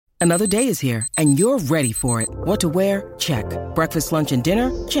Another day is here, and you're ready for it. What to wear? Check. Breakfast, lunch, and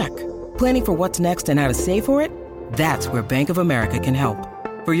dinner? Check. Planning for what's next and how to save for it? That's where Bank of America can help.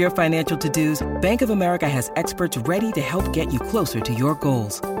 For your financial to-dos, Bank of America has experts ready to help get you closer to your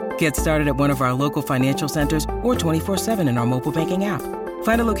goals. Get started at one of our local financial centers or 24/7 in our mobile banking app.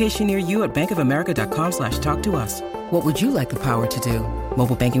 Find a location near you at bankofamerica.com/talktous. What would you like the power to do?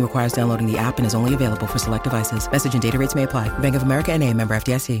 Mobile banking requires downloading the app and is only available for select devices. Message and data rates may apply. Bank of America N.A., member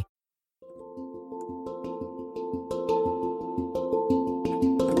FDIC.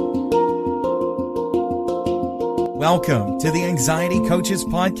 Welcome to the Anxiety Coaches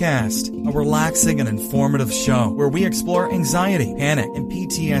Podcast, a relaxing and informative show where we explore anxiety, panic, and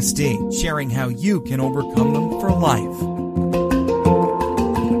PTSD, sharing how you can overcome them for life.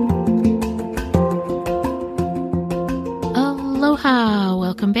 Aloha!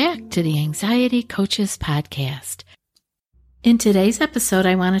 Welcome back to the Anxiety Coaches Podcast. In today's episode,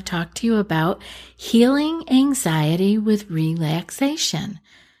 I want to talk to you about healing anxiety with relaxation.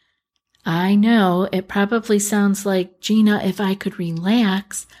 I know it probably sounds like, Gina, if I could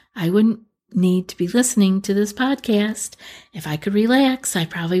relax, I wouldn't need to be listening to this podcast. If I could relax, I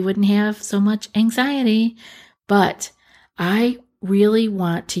probably wouldn't have so much anxiety. But I really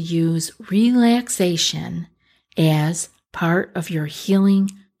want to use relaxation as part of your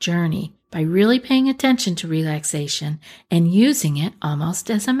healing journey by really paying attention to relaxation and using it almost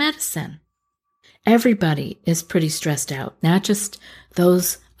as a medicine. Everybody is pretty stressed out, not just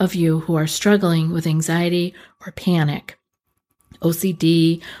those of you who are struggling with anxiety or panic,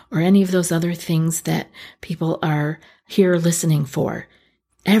 OCD, or any of those other things that people are here listening for.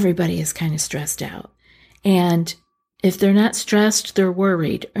 Everybody is kind of stressed out. And if they're not stressed, they're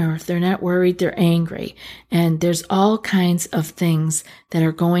worried. Or if they're not worried, they're angry. And there's all kinds of things that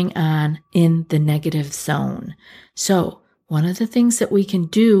are going on in the negative zone. So one of the things that we can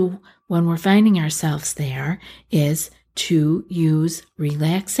do when we're finding ourselves there is to use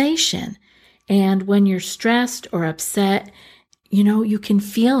relaxation. And when you're stressed or upset, you can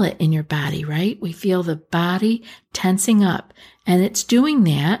feel it in your body, right? We feel the body tensing up. And it's doing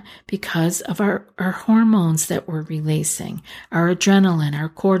that because of our hormones that we're releasing, our adrenaline, our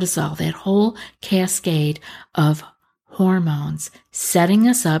cortisol, that whole cascade of hormones setting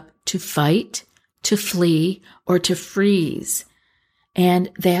us up to fight, to flee, or to freeze. And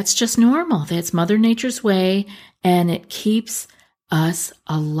that's just normal. That's Mother Nature's way, and it keeps us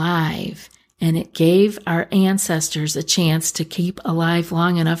alive. And it gave our ancestors a chance to keep alive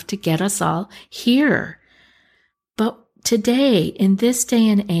long enough to get us all here. But today, in this day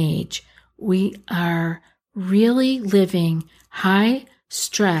and age, we are really living high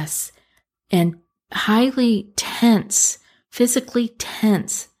stress and highly tense, physically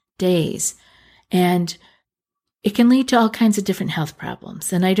tense days. And it can lead to all kinds of different health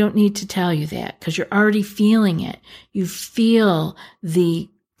problems. And I don't need to tell you that because you're already feeling it. You feel the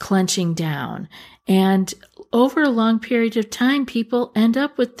clenching down. And over a long period of time, people end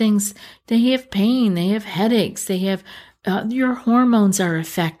up with things. They have pain, they have headaches, they have your hormones are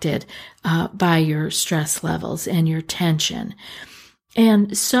affected by your stress levels and your tension.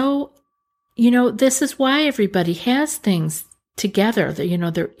 And so, this is why everybody has things together.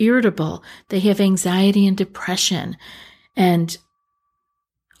 They're irritable. They have anxiety and depression. And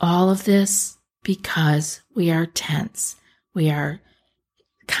all of this because we are tense. We are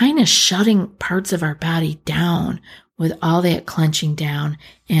kind of shutting parts of our body down with all that clenching down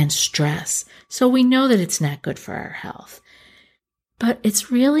and stress. So we know that it's not good for our health. But it's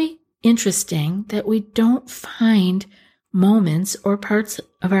really interesting that we don't find moments or parts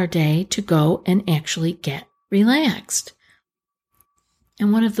of our day to go and actually get relaxed.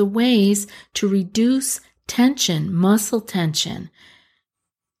 And one of the ways to reduce tension, muscle tension,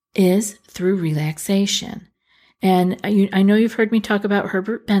 is through relaxation. And I know you've heard me talk about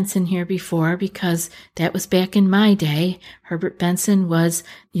Herbert Benson here before because that was back in my day. Herbert Benson was,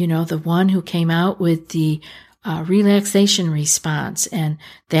 the one who came out with the relaxation response. And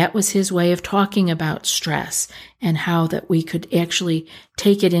that was his way of talking about stress and how that we could actually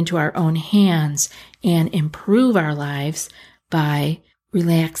take it into our own hands and improve our lives by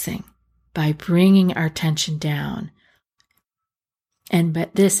relaxing, by bringing our tension down.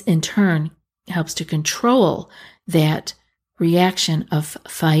 But this in turn helps to control that reaction of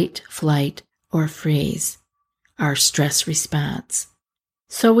fight, flight, or freeze, our stress response.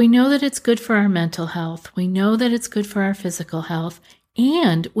 So we know that it's good for our mental health. We know that it's good for our physical health.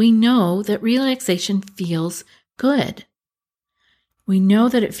 And we know that relaxation feels good. We know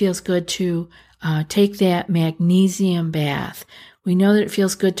that it feels good to take that magnesium bath. We know that it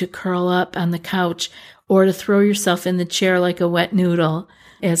feels good to curl up on the couch or to throw yourself in the chair like a wet noodle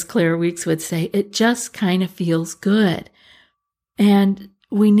As Claire Weeks would say, it just kind of feels good. And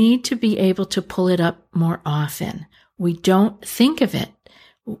we need to be able to pull it up more often. We don't think of it.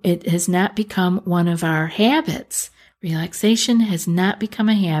 It has not become one of our habits. Relaxation has not become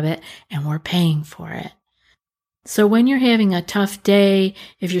a habit, and we're paying for it. So when you're having a tough day,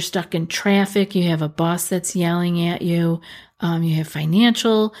 if you're stuck in traffic, you have a boss that's yelling at you, you have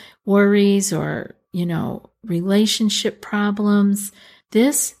financial worries or, relationship problems,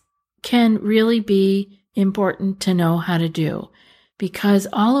 this can really be important to know how to do, because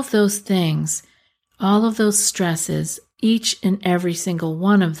all of those things, all of those stresses, each and every single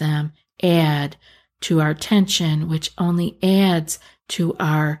one of them add to our tension, which only adds to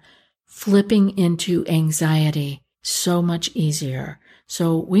our flipping into anxiety so much easier.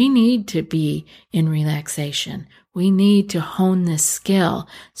 So we need to be in relaxation. We need to hone this skill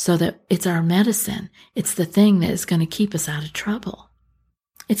so that it's our medicine. It's the thing that is going to keep us out of trouble.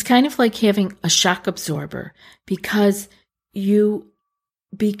 It's kind of like having a shock absorber, because you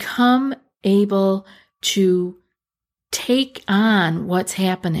become able to take on what's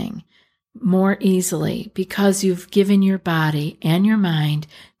happening more easily because you've given your body and your mind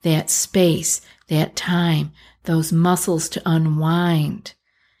that space, that time, those muscles to unwind,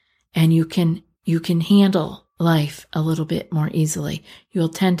 and you can handle life a little bit more easily. You'll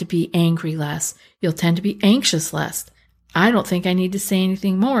tend to be angry less. You'll tend to be anxious less. I don't think I need to say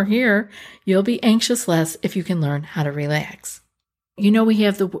anything more here. You'll be anxious less if you can learn how to relax. We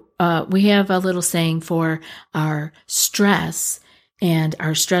have a little saying for our stress and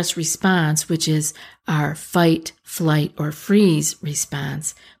our stress response, which is our fight, flight, or freeze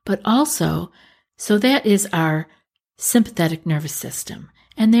response. But also, so that is our sympathetic nervous system.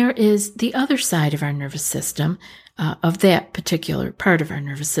 And there is the other side of our nervous system, of that particular part of our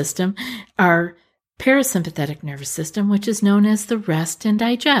nervous system, our parasympathetic nervous system, which is known as the rest and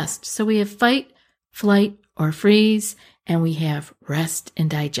digest. So we have fight, flight, or freeze, and we have rest and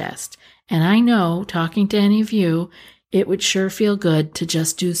digest. And I know, talking to any of you, it would sure feel good to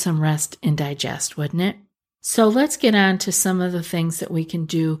just do some rest and digest, wouldn't it? So let's get on to some of the things that we can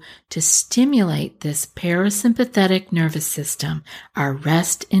do to stimulate this parasympathetic nervous system, our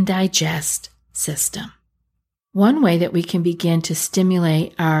rest and digest system. One way that we can begin to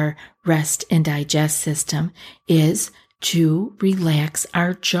stimulate our rest and digest system is to relax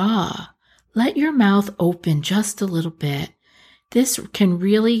our jaw. Let your mouth open just a little bit. This can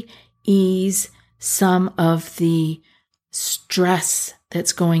really ease some of the stress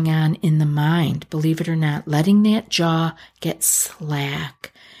that's going on in the mind. Believe it or not, letting that jaw get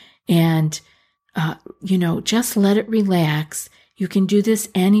slack and, just let it relax. You can do this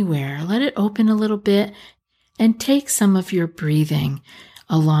anywhere. Let it open a little bit and take some of your breathing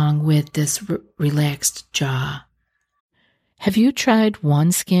along with this relaxed jaw. Have you tried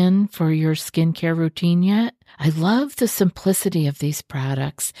OneSkin for your skincare routine yet? I love the simplicity of these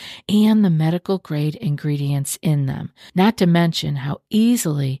products and the medical grade ingredients in them, not to mention how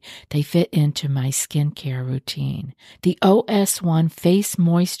easily they fit into my skincare routine. The OS1 Face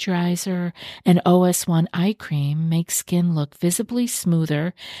Moisturizer and OS1 Eye Cream make skin look visibly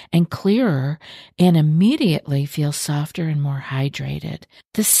smoother and clearer and immediately feel softer and more hydrated.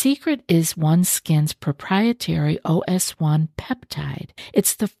 The secret is OneSkin's proprietary OS1 peptide.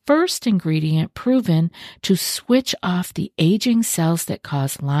 It's the first ingredient proven to switch off the aging cells that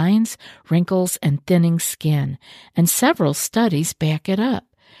cause lines, wrinkles, and thinning skin, and several studies back it up.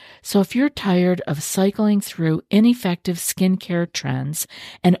 So if you're tired of cycling through ineffective skincare trends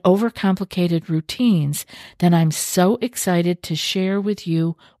and overcomplicated routines, then I'm so excited to share with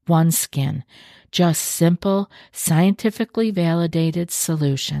you OneSkin. Just simple, scientifically validated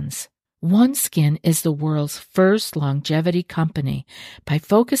solutions. OneSkin is the world's first longevity company. By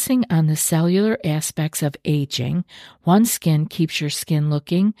focusing on the cellular aspects of aging, OneSkin keeps your skin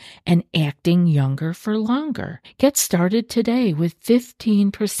looking and acting younger for longer. Get started today with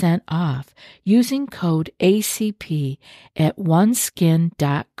 15% off using code ACP at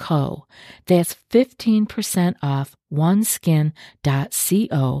oneskin.co. That's 15% off oneskin.co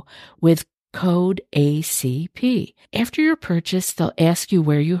with code ACP. After your purchase, they'll ask you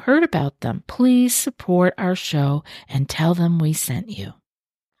where you heard about them. Please support our show and tell them we sent you.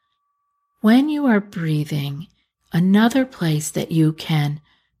 When you are breathing, another place that you can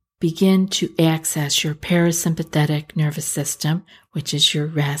begin to access your parasympathetic nervous system, which is your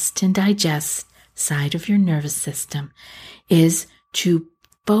rest and digest side of your nervous system, is to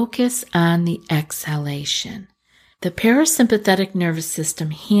focus on the exhalation. The parasympathetic nervous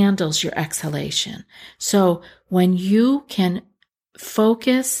system handles your exhalation. So when you can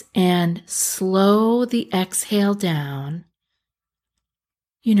focus and slow the exhale down,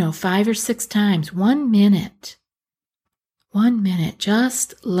 5 or 6 times, 1 minute. 1 minute.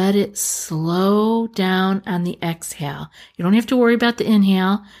 Just let it slow down on the exhale. You don't have to worry about the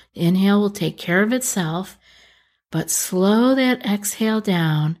inhale. The inhale will take care of itself, but slow that exhale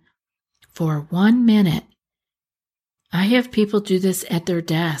down for 1 minute. I have people do this at their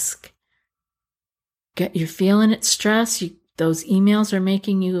desk. You're feeling it stress. Those emails are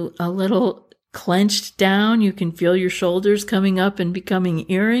making you a little clenched down. You can feel your shoulders coming up and becoming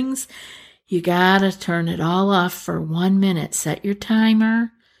earrings. You gotta turn it all off for 1 minute. Set your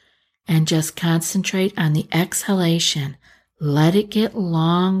timer and just concentrate on the exhalation. Let it get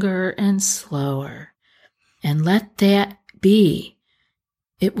longer and slower. And let that be.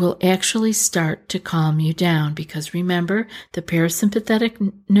 It will actually start to calm you down because remember, the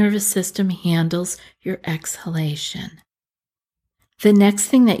parasympathetic nervous system handles your exhalation. The next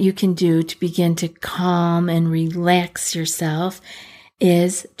thing that you can do to begin to calm and relax yourself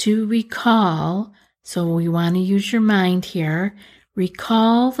is to recall, so we want to use your mind here,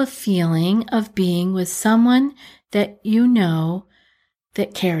 recall the feeling of being with someone that you know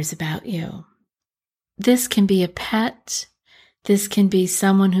that cares about you. This can be a pet. This can be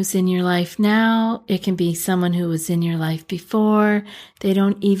someone who's in your life now. It can be someone who was in your life before. They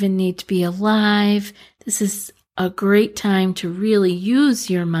don't even need to be alive. This is a great time to really use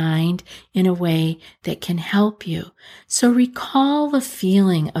your mind in a way that can help you. So recall the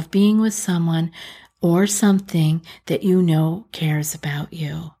feeling of being with someone or something that you know cares about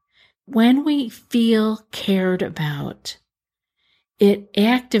you. When we feel cared about, it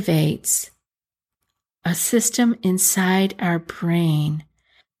activates a system inside our brain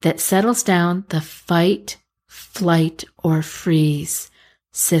that settles down the fight, flight, or freeze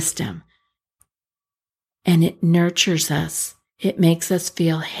system. And it nurtures us. It makes us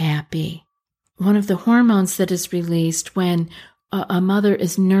feel happy. One of the hormones that is released when a mother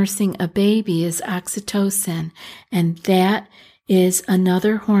is nursing a baby is oxytocin. And that is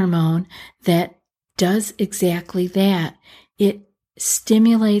another hormone that does exactly that. It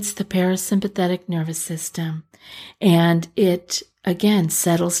stimulates the parasympathetic nervous system. And it, again,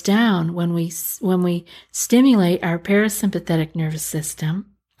 settles down when we stimulate our parasympathetic nervous system,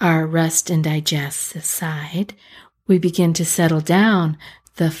 our rest and digest side. We begin to settle down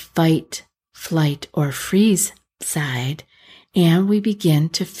the fight, flight, or freeze side, and we begin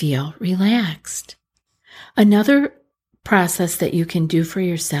to feel relaxed. Another process that you can do for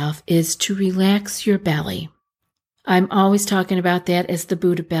yourself is to relax your belly. I'm always talking about that as the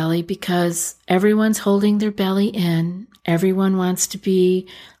Buddha belly because everyone's holding their belly in. Everyone wants to be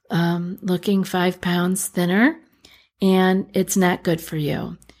looking 5 pounds thinner, and it's not good for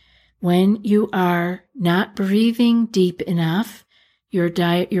you. When you are not breathing deep enough,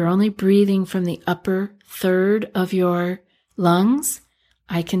 you're only breathing from the upper third of your lungs.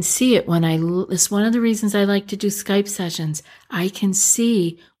 I can see it it's one of the reasons I like to do Skype sessions. I can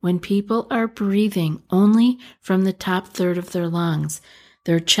see when people are breathing only from the top third of their lungs.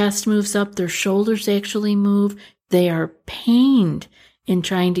 Their chest moves up, their shoulders actually move. They are pained in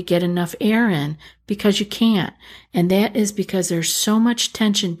trying to get enough air in because you can't. And that is because there's so much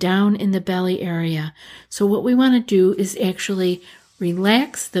tension down in the belly area. So what we want to do is actually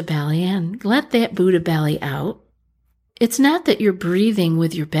relax the belly and let that Buddha belly out. It's not that you're breathing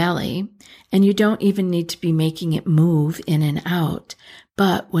with your belly, and you don't even need to be making it move in and out.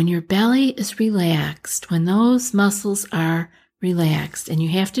 But when your belly is relaxed, when those muscles are relaxed, and you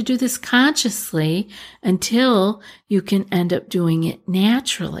have to do this consciously until you can end up doing it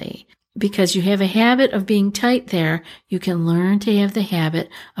naturally. Because you have a habit of being tight there, you can learn to have the habit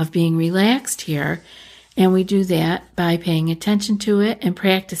of being relaxed here. And we do that by paying attention to it and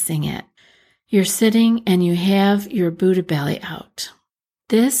practicing it. You're sitting and you have your Buddha belly out.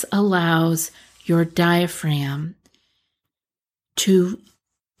 This allows your diaphragm to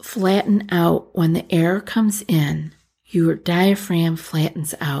flatten out when the air comes in. Your diaphragm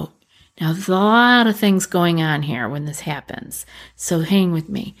flattens out. Now, there's a lot of things going on here when this happens, so hang with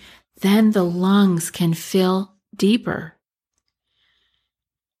me. Then the lungs can fill deeper.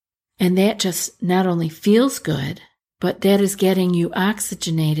 And that just not only feels good, but that is getting you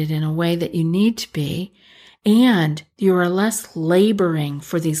oxygenated in a way that you need to be, and you are less laboring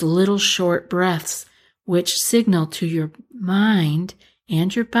for these little short breaths, which signal to your mind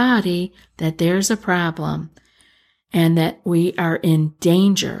and your body that there's a problem and that we are in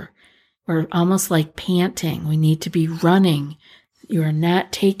danger. We're almost like panting. We need to be running. You are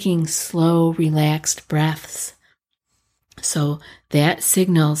not taking slow, relaxed breaths. So that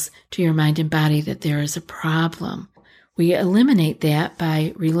signals to your mind and body that there is a problem. We eliminate that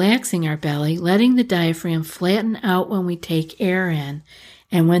by relaxing our belly, letting the diaphragm flatten out when we take air in,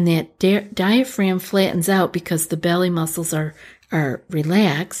 And when that diaphragm flattens out because the belly muscles are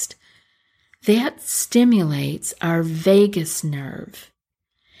relaxed, that stimulates our vagus nerve.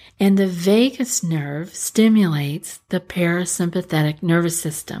 And the vagus nerve stimulates the parasympathetic nervous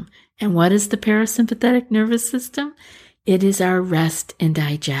system. And what is the parasympathetic nervous system? It is our rest and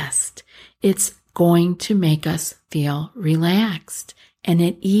digest. It's going to make us feel relaxed and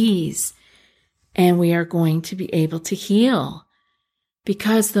at ease. And we are going to be able to heal.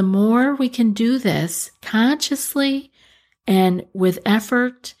 Because the more we can do this consciously and with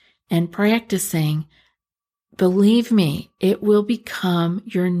effort and practicing, believe me, it will become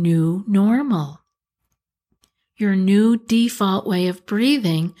your new normal. Your new default way of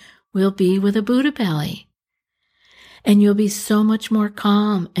breathing will be with a Buddha belly. And you'll be so much more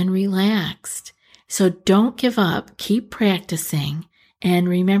calm and relaxed. So don't give up. Keep practicing. And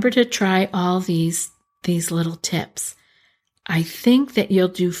remember to try all these little tips. I think that you'll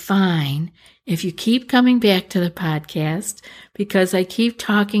do fine if you keep coming back to the podcast, because I keep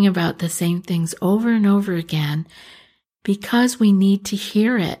talking about the same things over and over again because we need to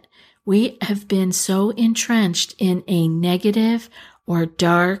hear it. We have been so entrenched in a negative or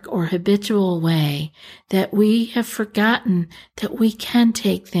dark or habitual way that we have forgotten that we can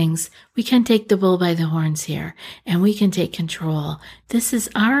take things. We can take the bull by the horns here, and we can take control. This is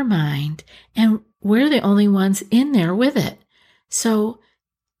our mind, and we're the only ones in there with it. So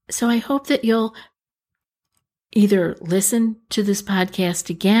I hope that you'll either listen to this podcast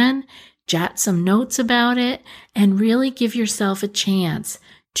again, jot some notes about it, and really give yourself a chance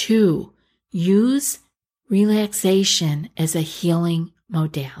to use relaxation as a healing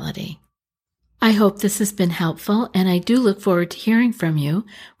modality. I hope this has been helpful, and I do look forward to hearing from you,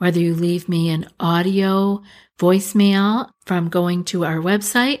 whether you leave me an audio voicemail from going to our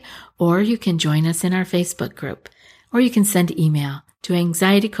website, or you can join us in our Facebook group. Or you can send email to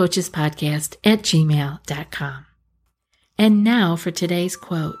anxietycoachespodcast@gmail.com. And now for today's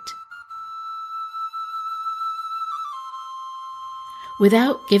quote.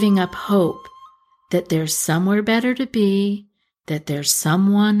 Without giving up hope that there's somewhere better to be, that there's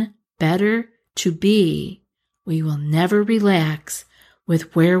someone better to be, we will never relax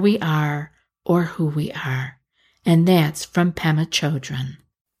with where we are or who we are. And that's from Pema Chodron.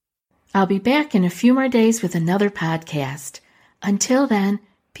 I'll be back in a few more days with another podcast. Until then,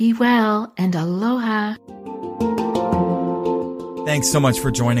 be well and aloha. Thanks so much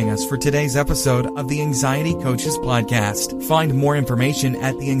for joining us for today's episode of the Anxiety Coaches Podcast. Find more information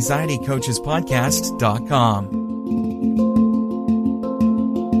at theanxietycoachespodcast.com.